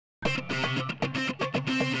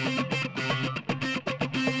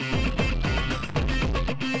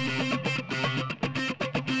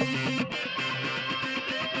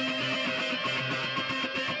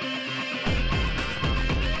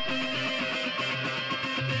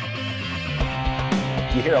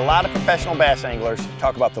You hear a lot of professional bass anglers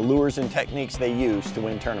talk about the lures and techniques they use to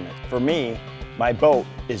win tournaments. For me, my boat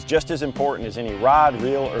is just as important as any rod,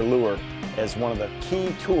 reel, or lure as one of the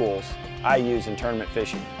key tools I use in tournament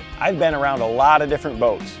fishing. I've been around a lot of different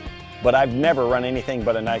boats, but I've never run anything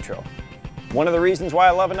but a Nitro. One of the reasons why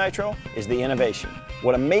I love a Nitro is the innovation.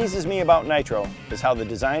 What amazes me about Nitro is how the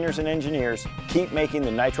designers and engineers keep making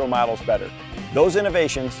the Nitro models better. Those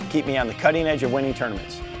innovations keep me on the cutting edge of winning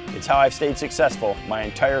tournaments. It's how I've stayed successful my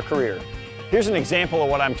entire career. Here's an example of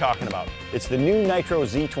what I'm talking about. It's the new NITRO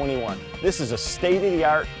Z21. This is a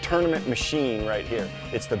state-of-the-art tournament machine right here.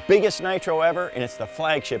 It's the biggest Nitro ever, and it's the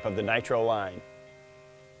flagship of the Nitro line.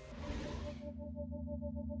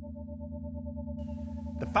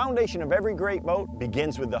 The foundation of every great boat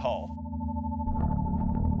begins with the hull.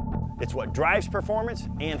 It's what drives performance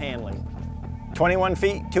and handling. 21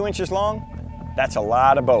 feet, 2 inches long, that's a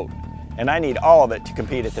lot of boat. And I need all of it to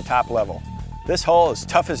compete at the top level. This hull is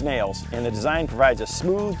tough as nails, and the design provides a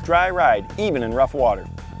smooth, dry ride, even in rough water.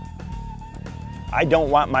 I don't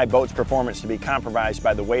want my boat's performance to be compromised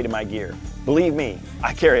by the weight of my gear. Believe me,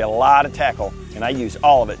 I carry a lot of tackle, and I use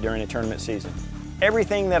all of it during a tournament season.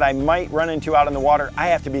 Everything that I might run into out in the water, I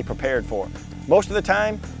have to be prepared for. Most of the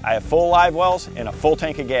time, I have full live wells and a full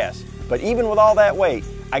tank of gas. But even with all that weight,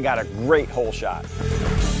 I got a great hole shot.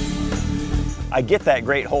 I get that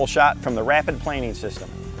great hole shot from the rapid planing system.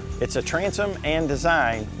 It's a transom and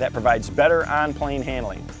design that provides better on-plane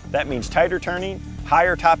handling. That means tighter turning,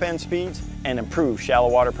 higher top-end speeds, and improved shallow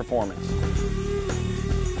water performance.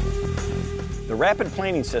 The rapid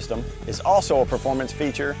planing system is also a performance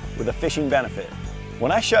feature with a fishing benefit.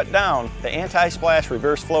 When I shut down, the anti-splash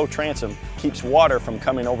reverse flow transom keeps water from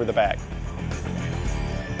coming over the back.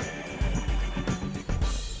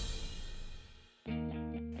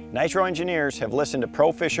 Nitro engineers have listened to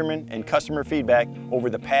pro fishermen and customer feedback over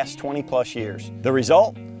the past 20+ years. The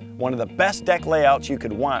result? One of the best deck layouts you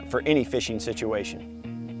could want for any fishing situation.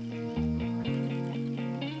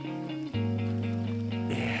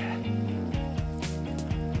 Yeah.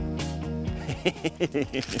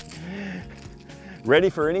 Ready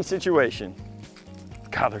for any situation.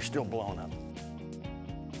 God, they're still blowing up.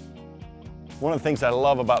 One of the things I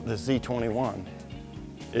love about the Z21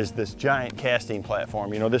 is this giant casting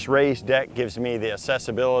platform. You know, this raised deck gives me the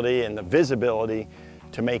accessibility and the visibility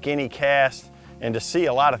to make any cast and to see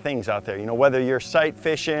a lot of things out there. You know, whether you're sight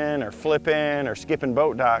fishing or flipping or skipping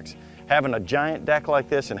boat docks, having a giant deck like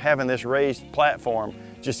this and having this raised platform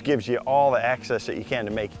just gives you all the access that you can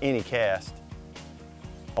to make any cast.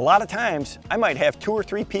 A lot of times, I might have 2 or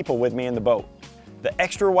 3 people with me in the boat. The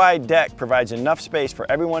extra wide deck provides enough space for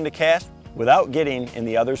everyone to cast without getting in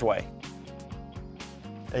the other's way.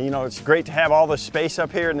 And you know, it's great to have all this space up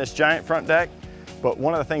here in this giant front deck, but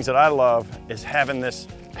one of the things that I love is having this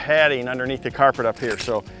padding underneath the carpet up here.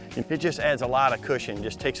 So it just adds a lot of cushion,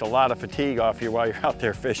 just takes a lot of fatigue off you while you're out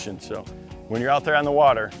there fishing. So when you're out there on the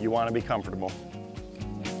water, you want to be comfortable.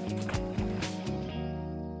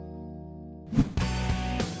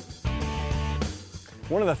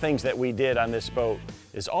 One of the things that we did on this boat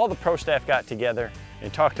is all the pro staff got together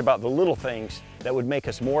and talked about the little things that would make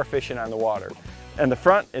us more efficient on the water. And the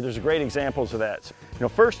front, there's great examples of that. You know,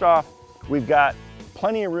 first off, we've got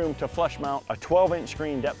plenty of room to flush mount a 12-inch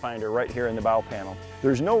screen depth finder right here in the bow panel.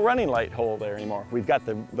 There's no running light hole there anymore. We've got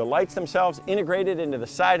the lights themselves integrated into the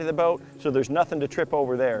side of the boat, so there's nothing to trip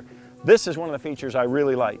over there. This is one of the features I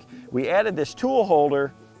really like. We added this tool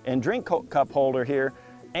holder and drink cup holder here,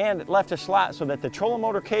 and it left a slot so that the trolling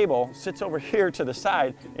motor cable sits over here to the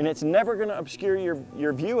side, and it's never going to obscure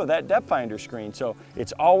your view of that depth finder screen, so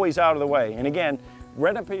it's always out of the way. And again,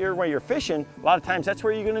 right up here where you're fishing, a lot of times that's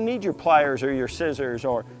where you're going to need your pliers or your scissors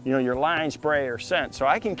or, you know, your line spray or scent. So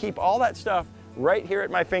I can keep all that stuff right here at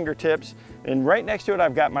my fingertips, and right next to it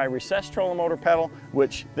I've got my recessed trolling motor pedal,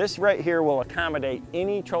 which this right here will accommodate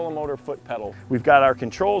any trolling motor foot pedal. We've got our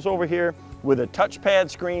controls over here with a touchpad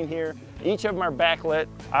screen here. Each of them are backlit.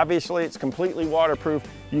 Obviously, it's completely waterproof.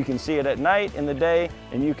 You can see it at night, in the day,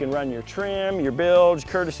 and you can run your trim, your bilge,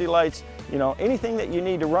 courtesy lights, you know, anything that you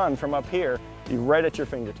need to run from up here, you're right at your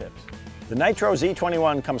fingertips. The NITRO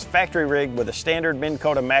Z21 comes factory rigged with a standard Minn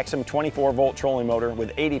Kota Maxim 24-volt trolling motor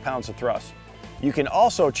with 80 pounds of thrust. You can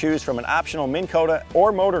also choose from an optional Minn Kota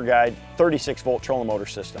or Motor Guide 36-volt trolling motor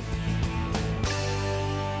system.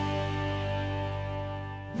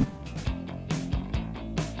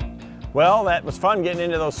 Well, that was fun getting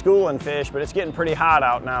into those schooling fish, but it's getting pretty hot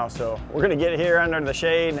out now, so we're gonna get here under the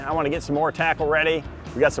shade. I wanna get some more tackle ready.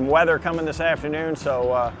 We got some weather coming this afternoon,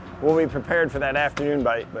 so we'll be prepared for that afternoon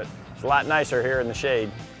bite, but it's a lot nicer here in the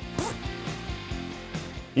shade.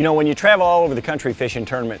 You know, when you travel all over the country fishing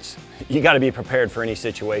tournaments, you gotta be prepared for any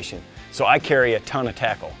situation. So I carry a ton of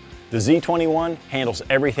tackle. The Z21 handles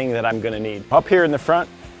everything that I'm gonna need. Up here in the front,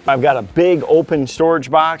 I've got a big open storage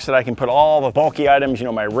box that I can put all the bulky items, you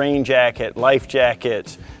know, my rain jacket, life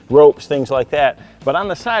jackets, ropes, things like that. But on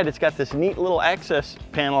the side, it's got this neat little access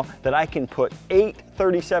panel that I can put 8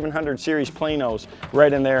 3700 series planos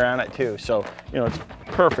right in there on it too. So, you know, it's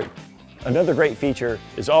perfect. Another great feature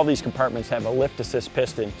is all these compartments have a lift assist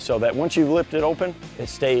piston so that once you lift it open, it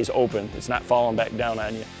stays open. It's not falling back down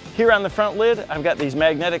on you. Here on the front lid, I've got these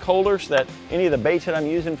magnetic holders that any of the baits that I'm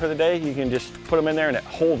using for the day, you can just put them in there and it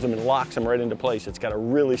holds them and locks them right into place. It's got a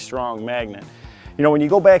really strong magnet. You know, when you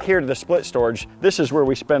go back here to the split storage, this is where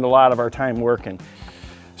we spend a lot of our time working.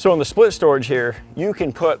 So in the split storage here, you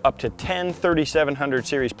can put up to 10 3700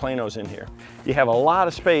 series planos in here. You have a lot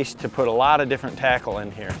of space to put a lot of different tackle in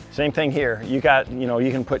here. Same thing here. You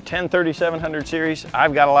can put 10 3700 series.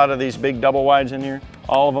 I've got a lot of these big double wides in here.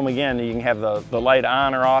 All of them, again, you can have the light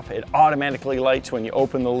on or off. It automatically lights when you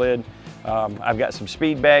open the lid. I've got some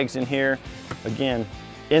speed bags in here. Again,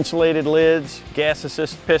 insulated lids, gas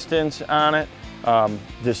assist pistons on it.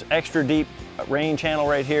 This extra deep rain channel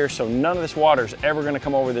right here, so none of this water is ever going to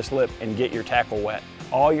come over this lip and get your tackle wet.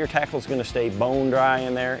 All your tackle is going to stay bone dry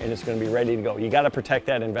in there and it's going to be ready to go. You got to protect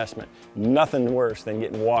that investment. Nothing worse than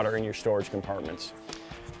getting water in your storage compartments.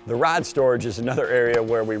 The rod storage is another area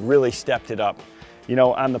where we really stepped it up. You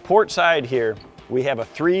know, on the port side here, we have a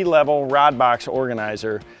 3-level rod box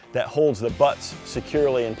organizer that holds the butts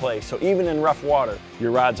securely in place. So even in rough water,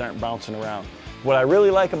 your rods aren't bouncing around. What I really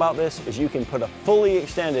like about this is you can put a fully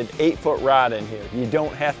extended 8-foot rod in here. You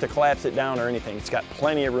don't have to collapse it down or anything. It's got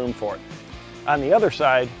plenty of room for it. On the other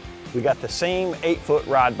side, we got the same 8-foot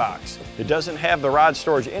rod box. It doesn't have the rod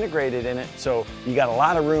storage integrated in it, so you got a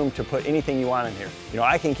lot of room to put anything you want in here. You know,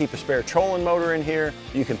 I can keep a spare trolling motor in here.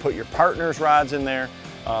 You can put your partner's rods in there.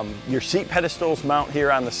 Your seat pedestals mount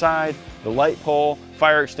here on the side, the light pole,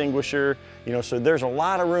 fire extinguisher. You know, so there's a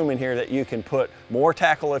lot of room in here that you can put more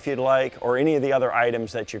tackle if you'd like, or any of the other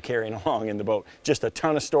items that you're carrying along in the boat. Just a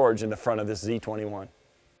ton of storage in the front of this Z21.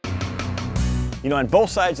 You know, on both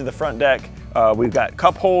sides of the front deck, we've got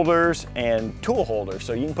cup holders and tool holders.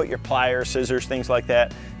 So you can put your pliers, scissors, things like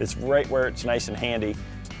that. It's right where it's nice and handy.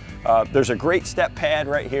 There's a great step pad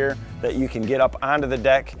right here that you can get up onto the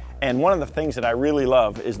deck. And one of the things that I really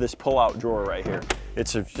love is this pull-out drawer right here.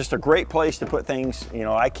 It's just a great place to put things. You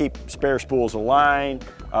know, I keep spare spools of line,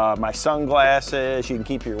 my sunglasses, you can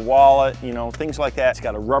keep your wallet, you know, things like that. It's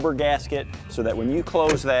got a rubber gasket so that when you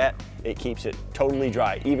close that, it keeps it totally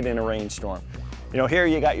dry, even in a rainstorm. You know, here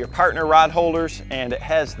you got your partner rod holders, and it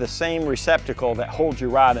has the same receptacle that holds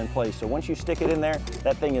your rod in place. So once you stick it in there,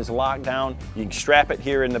 that thing is locked down. You can strap it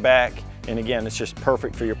here in the back, and again, it's just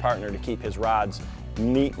perfect for your partner to keep his rods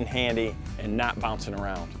neat and handy and not bouncing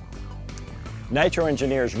around. Nitro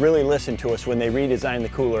engineers really listened to us when they redesigned the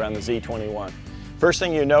cooler on the Z21. First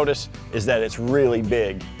thing you notice is that it's really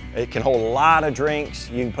big. It can hold a lot of drinks,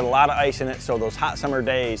 you can put a lot of ice in it, so those hot summer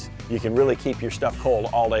days, you can really keep your stuff cold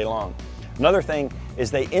all day long. Another thing is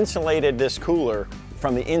they insulated this cooler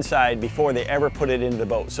from the inside before they ever put it into the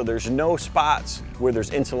boat, so there's no spots where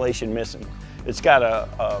there's insulation missing. It's got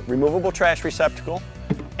a removable trash receptacle,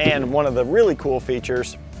 and one of the really cool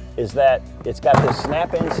features is that it's got this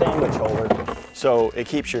snap-in sandwich holder. So it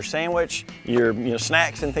keeps your sandwich, your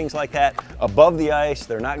snacks and things like that above the ice.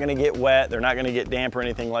 They're not gonna get wet, they're not gonna get damp or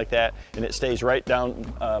anything like that, and it stays right down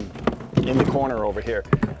in the corner over here.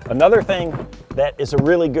 Another thing that is a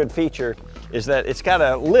really good feature is that it's got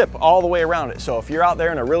a lip all the way around it. So if you're out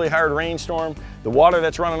there in a really hard rainstorm, the water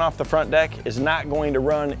that's running off the front deck is not going to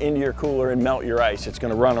run into your cooler and melt your ice. It's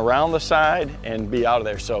gonna run around the side and be out of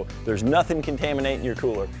there. So there's nothing contaminating your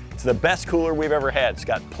cooler. It's the best cooler we've ever had. It's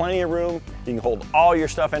got plenty of room. You can hold all your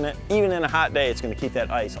stuff in it. Even in a hot day, it's gonna keep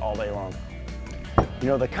that ice all day long. You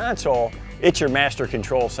know, the console, it's your master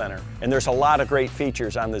control center, and there's a lot of great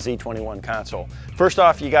features on the Z21 console. First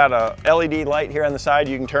off, you got a LED light here on the side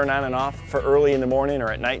you can turn on and off for early in the morning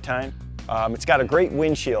or at nighttime. It's got a great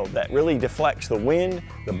windshield that really deflects the wind,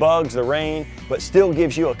 the bugs, the rain, but still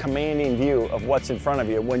gives you a commanding view of what's in front of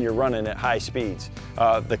you when you're running at high speeds.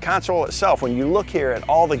 The console itself, when you look here at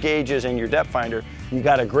all the gauges in your depth finder, you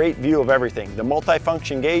got a great view of everything. The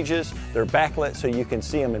multi-function gauges, they're backlit so you can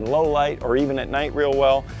see them in low light or even at night real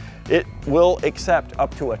well. It will accept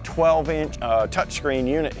up to a 12-inch touchscreen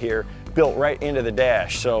unit here built right into the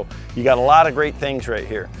dash. So you got a lot of great things right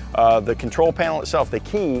here. The control panel itself, the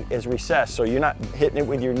key is recessed, so you're not hitting it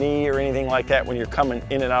with your knee or anything like that when you're coming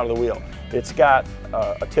in and out of the wheel. It's got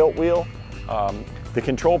a tilt wheel. The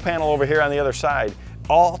control panel over here on the other side,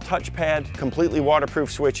 all touchpad, completely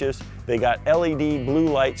waterproof switches. They got LED blue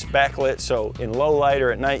lights backlit, so in low light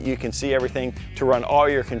or at night you can see everything to run all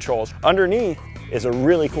your controls. Underneath is a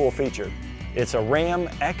really cool feature. It's a RAM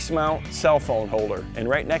X-mount cell phone holder, and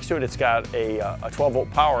right next to it, it's got a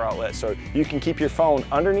 12-volt power outlet, so you can keep your phone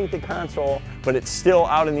underneath the console, but it's still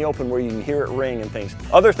out in the open where you can hear it ring and things.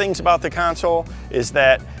 Other things about the console is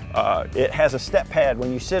that it has a step pad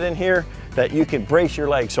when you sit in here that you can brace your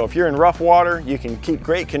legs. So if you're in rough water, you can keep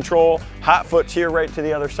great control. Hot foot's here right to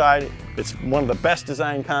the other side. It's one of the best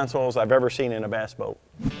designed consoles I've ever seen in a bass boat.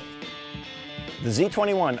 The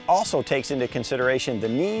Z21 also takes into consideration the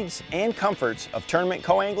needs and comforts of tournament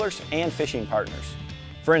co-anglers and fishing partners.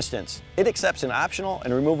 For instance, it accepts an optional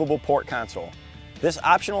and removable port console. This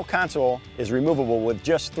optional console is removable with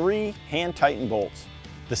just 3 hand-tightened bolts.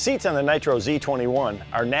 The seats on the NITRO Z21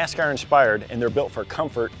 are NASCAR inspired, and they're built for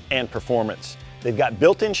comfort and performance. They've got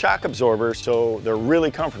built-in shock absorbers, so they're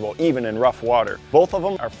really comfortable even in rough water. Both of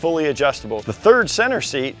them are fully adjustable. The third center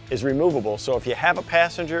seat is removable, so if you have a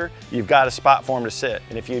passenger, you've got a spot for them to sit.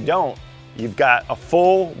 And if you don't, you've got a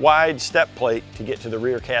full wide step plate to get to the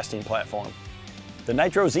rear casting platform. The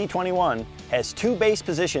NITRO Z21 has 2 base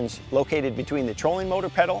positions located between the trolling motor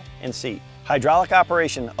pedal and seat. Hydraulic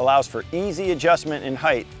operation allows for easy adjustment in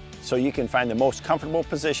height, so you can find the most comfortable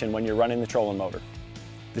position when you're running the trolling motor.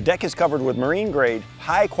 The deck is covered with marine grade,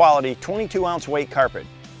 high quality 22-ounce weight carpet.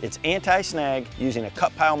 It's anti-snag using a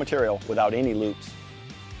cut pile material without any loops.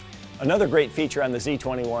 Another great feature on the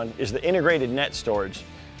Z21 is the integrated net storage.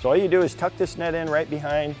 So all you do is tuck this net in right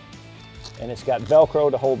behind, and it's got Velcro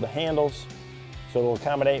to hold the handles, so it'll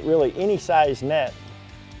accommodate really any size net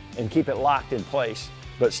and keep it locked in place,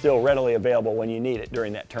 but still readily available when you need it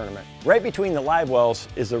during that tournament. Right between the live wells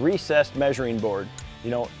is the recessed measuring board. You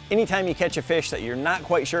know, anytime you catch a fish that you're not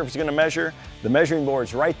quite sure if it's gonna measure, the measuring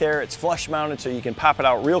board's right there, it's flush mounted so you can pop it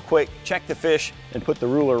out real quick, check the fish, and put the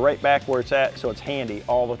ruler right back where it's at, so it's handy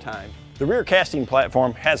all the time. The rear casting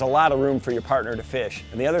platform has a lot of room for your partner to fish,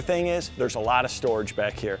 and the other thing is, there's a lot of storage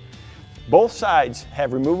back here. Both sides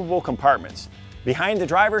have removable compartments. Behind the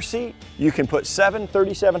driver's seat, you can put 7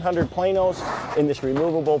 3700 planos in this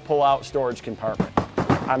removable pull-out storage compartment.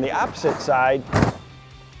 On the opposite side,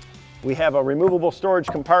 we have a removable storage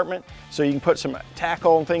compartment, so you can put some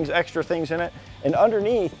tackle and things, extra things in it. And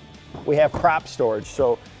underneath, we have prop storage.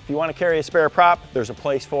 So if you want to carry a spare prop, there's a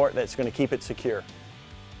place for it that's going to keep it secure.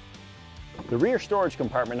 The rear storage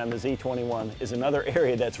compartment on the Z21 is another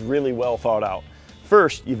area that's really well thought out.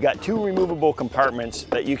 First, you've got 2 removable compartments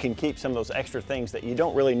that you can keep some of those extra things that you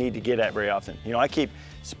don't really need to get at very often. You know, I keep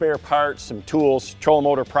spare parts, some tools, trolling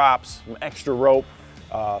motor props, some extra rope,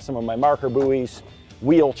 some of my marker buoys,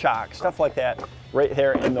 wheel chock, stuff like that right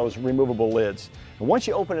there in those removable lids. And once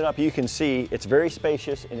you open it up, you can see it's very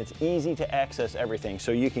spacious and it's easy to access everything.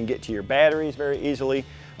 So you can get to your batteries very easily.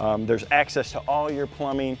 There's access to all your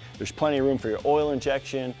plumbing. There's plenty of room for your oil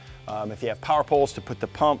injection. If you have power poles to put the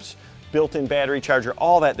pumps, built-in battery charger,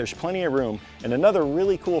 all that, there's plenty of room. And another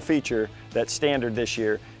really cool feature that's standard this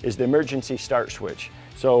year is the emergency start switch.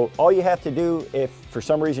 So all you have to do if for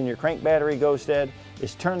some reason your crank battery goes dead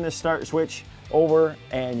is turn this start switch over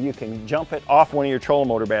and you can jump it off one of your trolling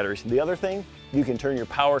motor batteries. The other thing, you can turn your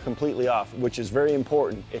power completely off, which is very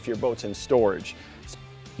important if your boat's in storage.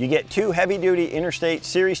 You get 2 heavy-duty Interstate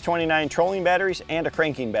Series 29 trolling batteries and a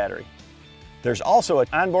cranking battery. There's also an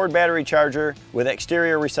onboard battery charger with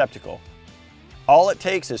exterior receptacle. All it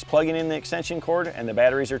takes is plugging in the extension cord and the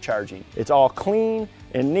batteries are charging. It's all clean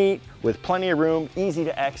and neat with plenty of room, easy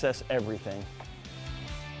to access everything.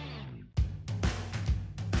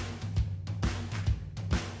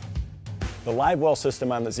 The live well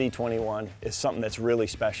system on the Z21 is something that's really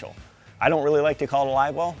special. I don't really like to call it a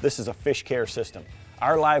live well. This is a fish care system.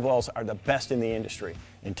 Our live wells are the best in the industry,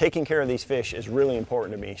 and taking care of these fish is really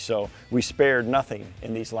important to me, so we spared nothing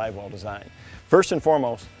in these live well design. First and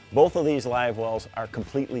foremost, both of these live wells are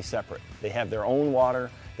completely separate. They have their own water,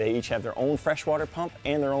 they each have their own freshwater pump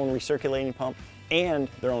and their own recirculating pump and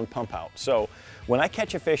their own pump out. So when I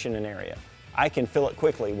catch a fish in an area, I can fill it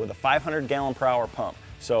quickly with a 500 gallon per hour pump.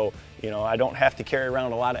 So, you know, I don't have to carry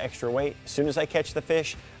around a lot of extra weight. As soon as I catch the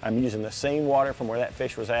fish, I'm using the same water from where that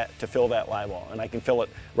fish was at to fill that live well. And I can fill it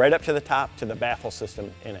right up to the top to the baffle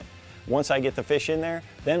system in it. Once I get the fish in there,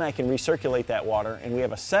 then I can recirculate that water, and we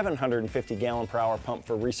have a 750 gallon per hour pump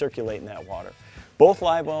for recirculating that water. Both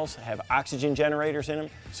live wells have oxygen generators in them,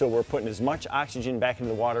 so we're putting as much oxygen back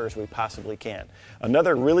into the water as we possibly can.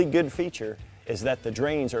 Another really good feature is that the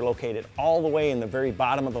drains are located all the way in the very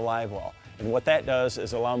bottom of the live well. And what that does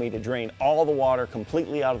is allow me to drain all the water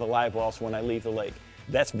completely out of the live wells when I leave the lake.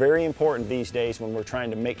 That's very important these days when we're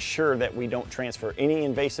trying to make sure that we don't transfer any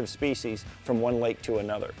invasive species from one lake to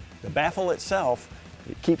another. The baffle itself,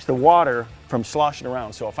 it keeps the water from sloshing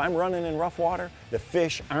around. So if I'm running in rough water, the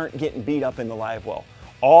fish aren't getting beat up in the live well.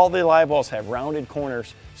 All the live wells have rounded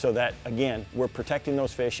corners so that, again, we're protecting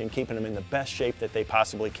those fish and keeping them in the best shape that they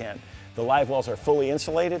possibly can. The live wells are fully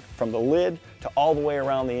insulated from the lid to all the way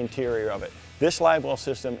around the interior of it. This live well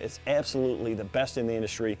system is absolutely the best in the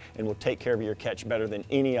industry and will take care of your catch better than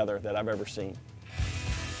any other that I've ever seen.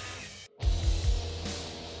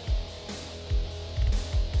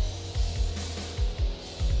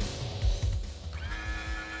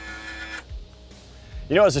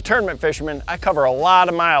 You know, as a tournament fisherman, I cover a lot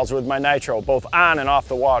of miles with my Nitro, both on and off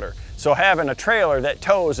the water. So having a trailer that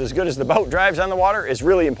tows as good as the boat drives on the water is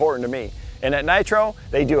really important to me. And at Nitro,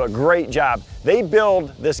 they do a great job. They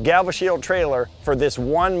build this GalvaShield trailer for this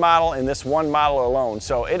one model and this one model alone.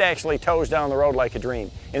 So it actually tows down the road like a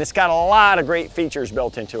dream. And it's got a lot of great features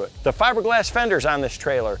built into it. The fiberglass fenders on this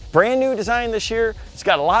trailer, brand new design this year. It's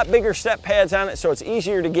got a lot bigger step pads on it, so it's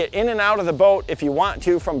easier to get in and out of the boat if you want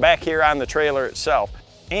to from back here on the trailer itself.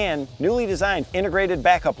 And newly designed integrated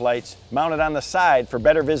backup lights mounted on the side for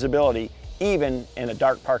better visibility, even in a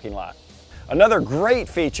dark parking lot. Another great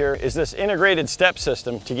feature is this integrated step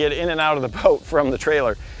system to get in and out of the boat from the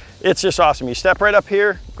trailer. It's just awesome. You step right up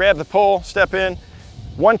here, grab the pole, step in,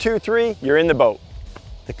 1, 2, 3, you're in the boat.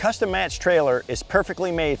 The custom match trailer is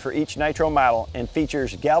perfectly made for each Nitro model and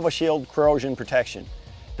features GalvaShield corrosion protection.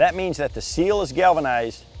 That means that the seal is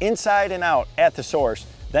galvanized inside and out at the source,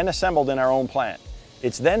 then assembled in our own plant.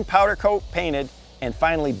 It's then powder coat painted and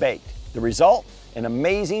finally baked. The result? An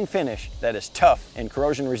amazing finish that is tough and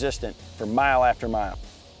corrosion resistant for mile after mile.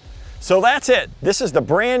 So that's it. This is the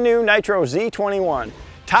brand new NITRO Z21.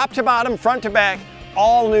 Top to bottom, front to back,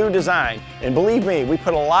 all new design. And believe me, we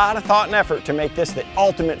put a lot of thought and effort to make this the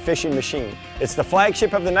ultimate fishing machine. It's the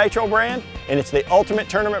flagship of the Nitro brand, and it's the ultimate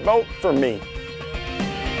tournament boat for me.